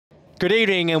Good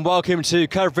evening and welcome to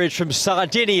coverage from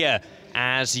Sardinia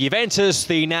as Juventus,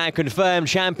 the now confirmed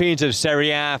champions of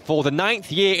Serie A for the 9th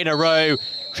year in a row,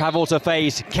 travel to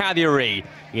face Cagliari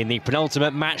in the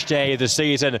penultimate match day of the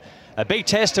season. A big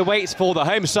test awaits for the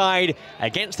home side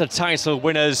against the title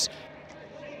winners.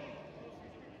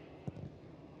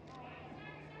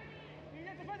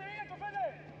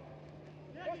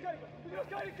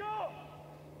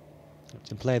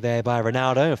 To play there by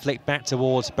Ronaldo, a flick back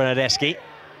towards Bernardeschi.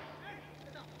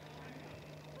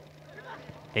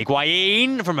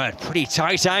 Higuain from a pretty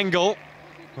tight angle.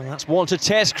 Well, that's one to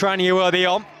test Cranio early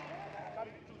on.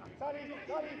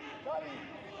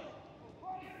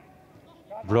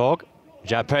 Brog,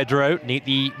 Pedro, neat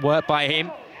the work by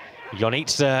him.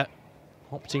 Jonitsa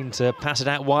opting to pass it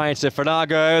out wide to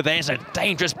Fernago. There's a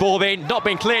dangerous ball in, not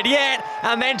been cleared yet,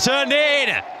 and then turned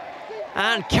in.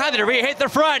 And Cagliari hit the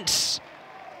front.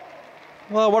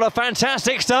 Well, what a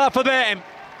fantastic start for them.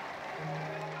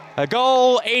 A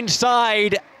goal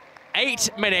inside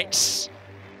 8 minutes.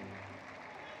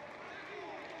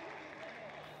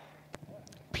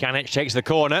 Pjanic takes the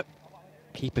corner.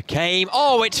 Keeper came.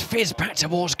 Oh, it's fizzed back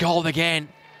towards goal again.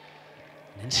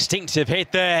 An instinctive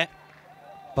hit there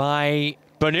by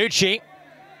Bonucci.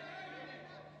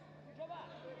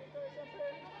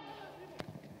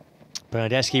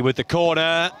 Bernardeschi with the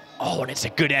corner. Oh, and it's a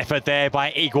good effort there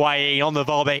by Higuain on the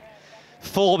volley.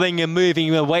 Falling and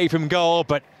moving away from goal,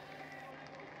 but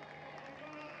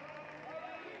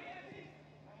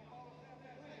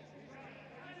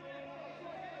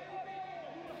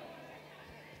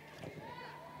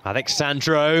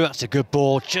Alexandro, that's a good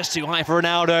ball, just too high for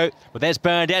Ronaldo. But there's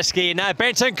Bernardeschi, and now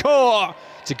Bentancur.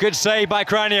 It's a good save by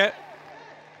Cranio.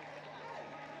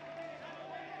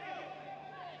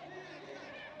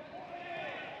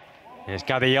 Here's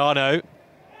Gagliano,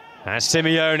 and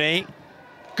Simeone.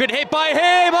 Good hit by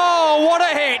him, oh, what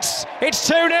a hit! It's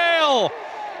 2-0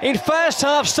 in first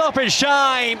half stoppage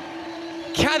time.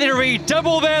 Cagliari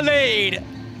double their lead.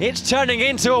 It's turning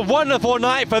into a wonderful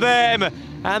night for them.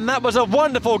 And that was a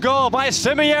wonderful goal by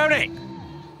Simeone.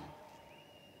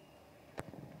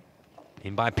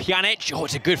 In by Pjanic. Oh,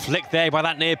 it's a good flick there by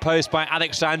that near post by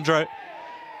Alexandro.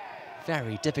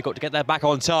 Very difficult to get that back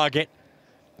on target,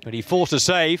 but he forced a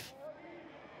save.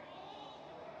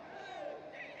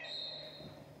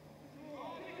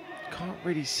 Can't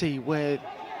really see where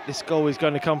this goal is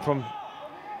going to come from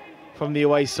the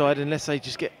away side unless they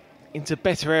just get into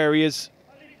better areas.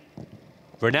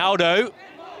 Ronaldo.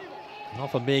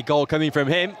 Not a big goal coming from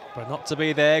him, but not to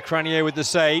be there. Cranio with the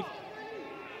save.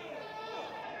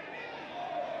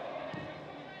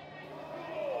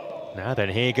 Now then,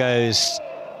 here goes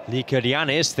Luca,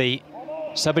 the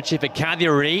substitute for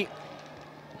Cagliari.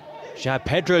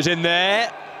 Pedro's in there,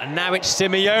 and now it's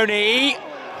Simeone.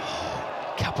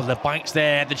 Couple of bites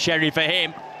there, the cherry for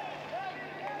him.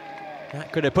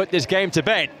 That could have put this game to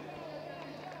bed.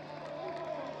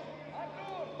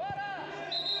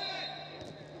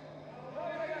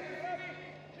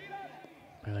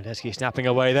 Bernardeschi snapping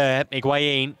away there.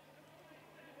 Higuain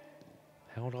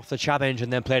held off the challenge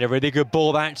and then played a really good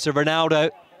ball back to Ronaldo.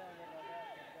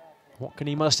 What can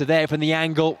he muster there from the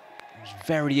angle? It was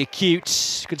very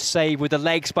acute. Good save with the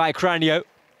legs by Cranio.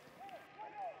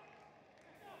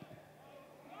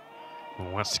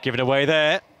 Oh, that's given away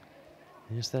there.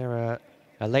 Is there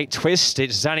a late twist?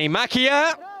 It's Zani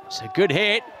Macchia. It's a good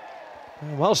hit.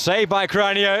 Well saved by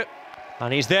Cranio.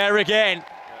 And he's there again.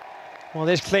 Well,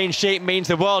 this clean sheet means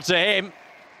the world to him.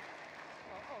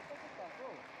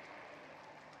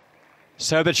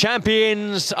 So the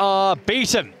champions are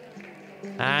beaten.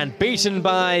 And beaten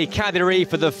by Cagliari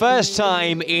for the first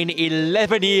time in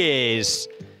 11 years.